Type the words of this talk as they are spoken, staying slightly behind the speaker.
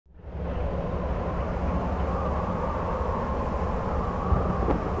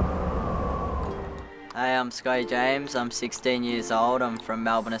Hey, I'm Scotty James, I'm 16 years old, I'm from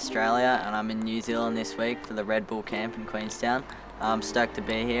Melbourne, Australia, and I'm in New Zealand this week for the Red Bull camp in Queenstown. I'm stoked to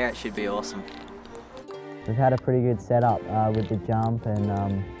be here, it should be awesome. We've had a pretty good setup with the jump,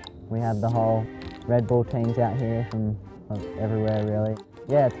 and we have the whole Red Bull teams out here from everywhere really.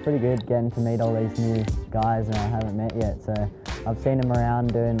 Yeah, it's pretty good getting to meet all these new guys and I haven't met yet, so I've seen them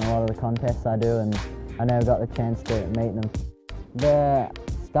around doing a lot of the contests I do, and I never got the chance to meet them. The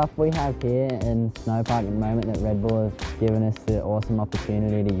stuff we have here in Snowpark at the moment that Red Bull has given us the awesome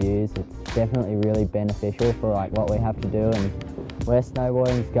opportunity to use, it's definitely really beneficial for like what we have to do and where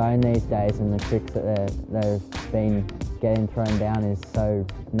snowboarding's going these days, and the tricks that they've been getting thrown down is so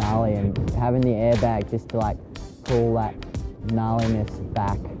gnarly, and having the airbag just to like pull that gnarliness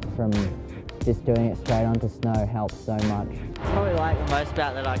back from just doing it straight onto snow helps so much. Probably like the most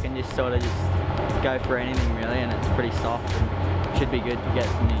about that I can just sort of just go for anything really, and it's pretty soft and should be good to get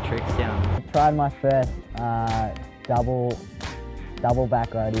some new tricks down. I tried my first double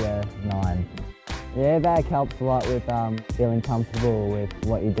back rodeo 9. The airbag helps a lot with feeling comfortable with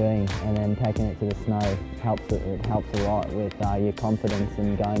what you're doing, and then taking it to the snow helps a lot with your confidence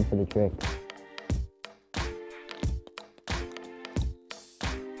in going for the tricks.